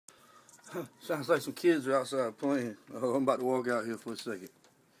Sounds like some kids are outside playing. Oh, I'm about to walk out here for a second.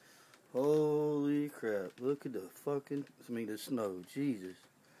 Holy crap. Look at the the snow. Jesus.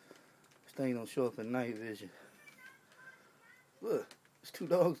 This thing don't show up in night vision. Look,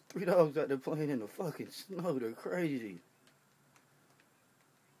 there's 3 dogs out there playing in the fucking snow. They're crazy.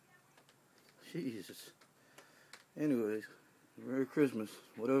 Jesus. Anyways, Merry Christmas.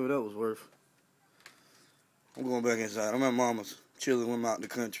 Whatever that was worth. I'm going back inside. I'm at Mama's, chilling when I'm out in the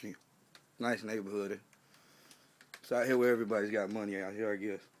country. Nice neighborhood. It's out here where everybody's got money out here, I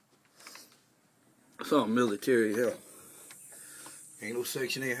guess. Something military, hell. Ain't no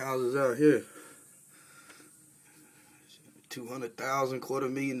Section 8 houses out here. 200,000,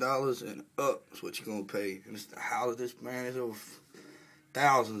 $250,000 and up is what you're gonna pay. And it's the house, this man is over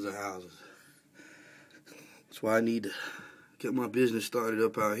thousands of houses. That's why I need to get my business started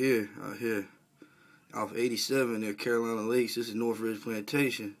up out here off 87 near Carolina Lakes. This is Northridge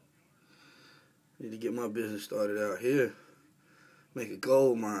Plantation. Need to get my business started out here. Make a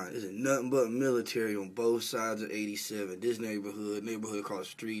gold mine. This is nothing but military on both sides of 87. This neighborhood across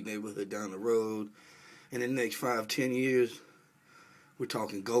the street, neighborhood down the road. In the next 5-10 years, we're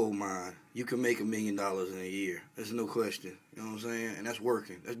talking gold mine. You can make $1 million in a year. There's no question. You know what I'm saying? And that's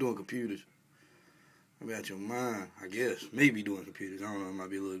working. That's doing computers. Maybe out your mind, I guess. Maybe doing computers. I don't know. It might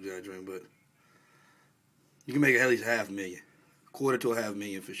be a little exaggerating, but you can make at least $500,000. Quarter to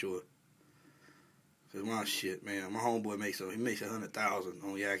 $500,000 for sure. Cause my shit, man, my homeboy makes $100,000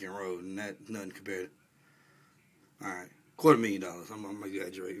 on Yakin Road, and that's nothing compared. All right, $250,000. I'm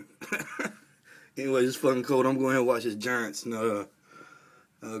exaggerating. Anyway, it's fucking cold. I'm going ahead and watch this Giants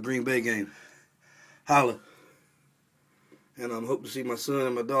Green Bay game. Holla. And I'm hoping to see my son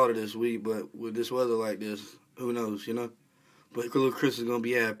and my daughter this week, but with this weather like this, who knows, you know? But little Chris is gonna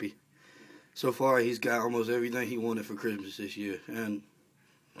be happy. So far, he's got almost everything he wanted for Christmas this year, and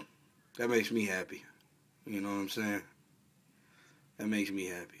that makes me happy. You know what I'm saying? That makes me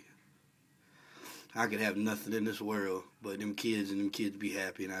happy. I could have nothing in this world, but them kids be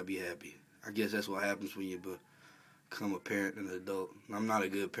happy, and I'd be happy. I guess that's what happens when you become a parent and an adult. I'm not a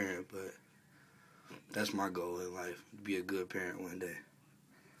good parent, but that's my goal in life, to be a good parent one day.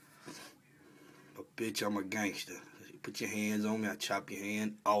 But bitch, I'm a gangster. You put your hands on me, I chop your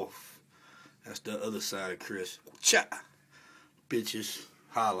hand off. That's the other side of Chris. Cha! Bitches,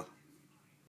 holla.